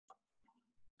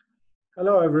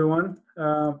Hello, everyone.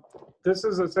 This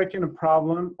is a second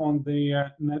problem on the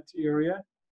net area.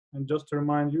 And just to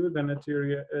remind you, the net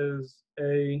area is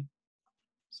A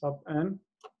sub n.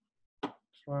 So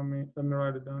let me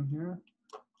write it down here.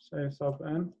 Say sub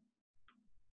n.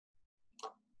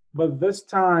 But this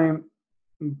time,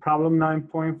 problem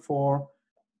 9.4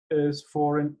 is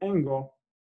for an angle,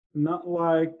 not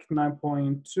like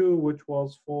 9.2, which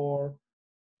was for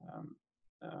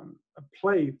a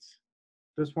plate.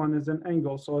 This one is an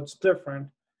angle, so it's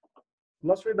different.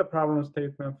 Let's read the problem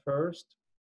statement first.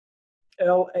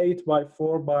 L8 by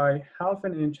 4 by half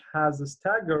an inch has a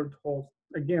staggered hole.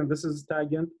 Again, this is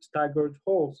staggered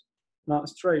holes, not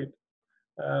straight,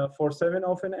 for 7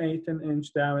 of an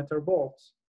 8-inch diameter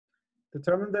bolts.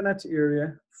 Determine the net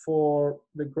area for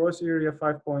the gross area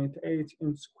 5.8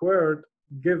 inch squared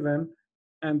given,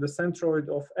 and the centroid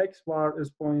of X bar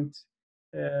is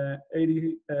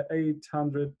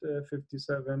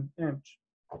 857 inch.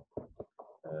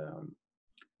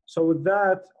 So with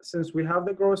that, since we have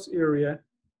the gross area,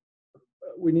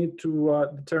 we need to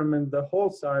determine the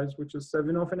hole size, which is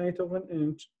 7 of an 8 of an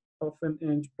inch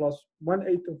plus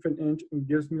 1/8 of an inch, and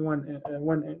gives me 1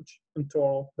 inch in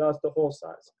total. That's the hole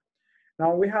size.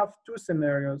 Now we have two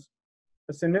scenarios.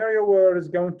 A scenario where it's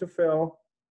going to fill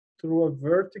through a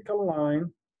vertical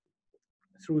line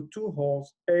through two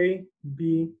holes, A,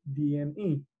 B, D, and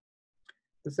E.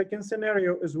 The second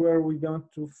scenario is where we're going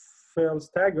to fill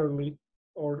staggeredly,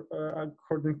 or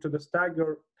according to the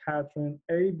stagger pattern,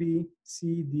 A, B,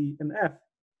 C, D, and F.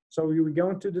 So we're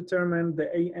going to determine the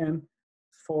AN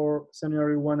for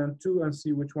scenario 1 and 2 and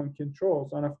see which one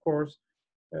controls. And of course,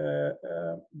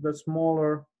 the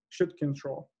smaller should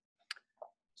control.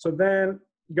 So then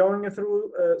going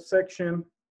through section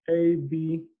A,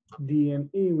 B, D, and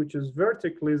E, which is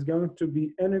vertically, is going to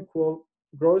be n equal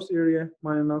gross area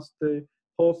minus the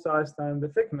hole size times the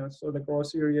thickness. So the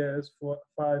gross area is for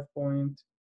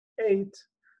 5.8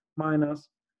 minus,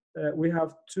 we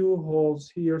have two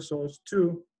holes here, so it's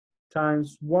 2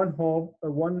 times one hole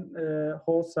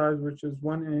size, which is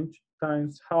 1 inch,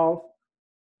 times half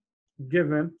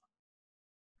given.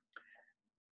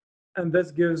 And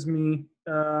this gives me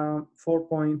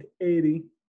 4.80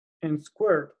 inch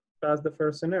squared. That's the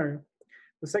first scenario.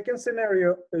 The second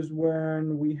scenario is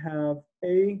when we have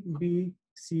A, B,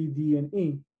 C, D, and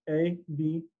E. A,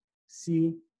 B,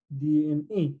 C, D,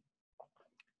 and E.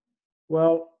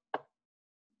 Well,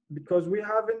 because we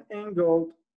have an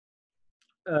angled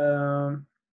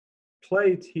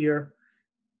plate here,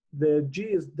 the G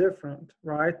is different,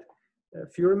 right?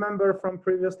 If you remember from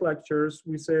previous lectures,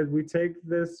 we said we take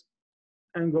this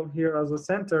angle here as a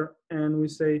center, and we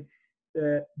say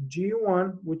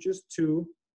G1, which is 2,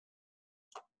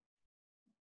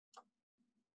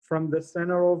 from the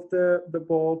center of the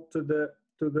bolt to the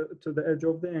edge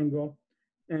of the angle,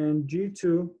 and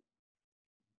G2,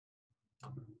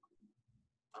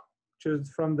 which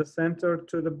is from the center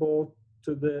to the bolt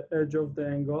to the edge of the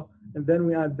angle, and then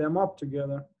we add them up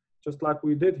together, just like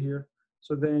we did here.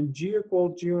 So then G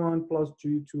equals G1 plus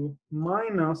G2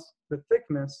 minus the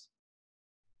thickness.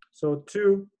 So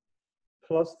 2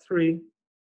 plus 3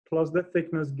 plus the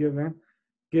thickness given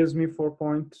gives me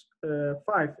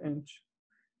 4.5 inch.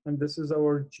 And this is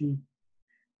our G.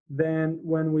 Then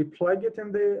when we plug it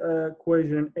in the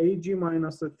equation, AG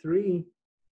minus a 3,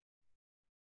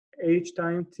 H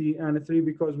times T, and a 3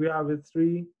 because we have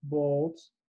 3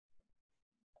 bolts,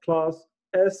 plus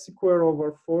S squared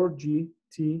over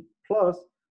 4GT plus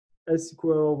S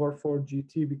squared over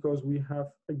 4GT because we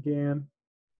have, again,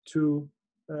 2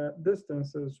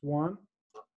 distances, 1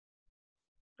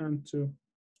 and 2.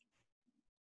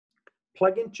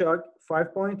 Plug and chug,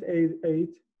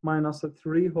 5.88 minus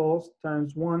 3 holes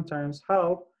times 1 times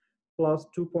half plus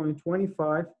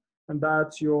 2.25, and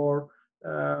that's your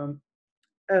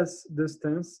S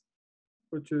distance,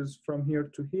 which is from here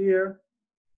to here,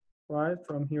 right?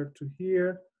 From here to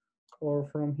here, or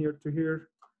from here to here.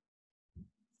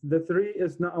 The 3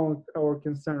 is not our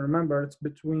concern. Remember, it's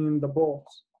between the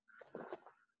bolts.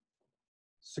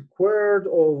 Squared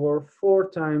over 4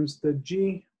 times the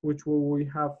G, which we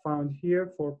have found here,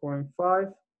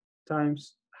 4.5,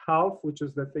 times half, which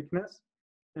is the thickness.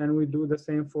 And we do the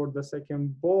same for the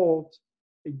second bolt.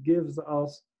 It gives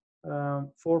us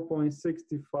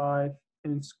 4.65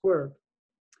 inch squared.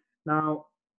 Now,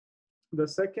 the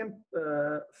second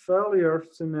failure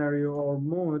scenario or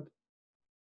mode,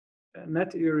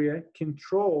 net area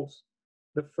controls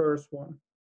the first one.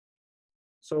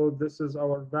 So this is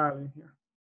our value here.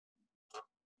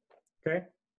 Okay.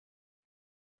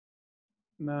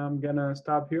 Now I'm gonna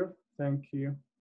stop here. Thank you.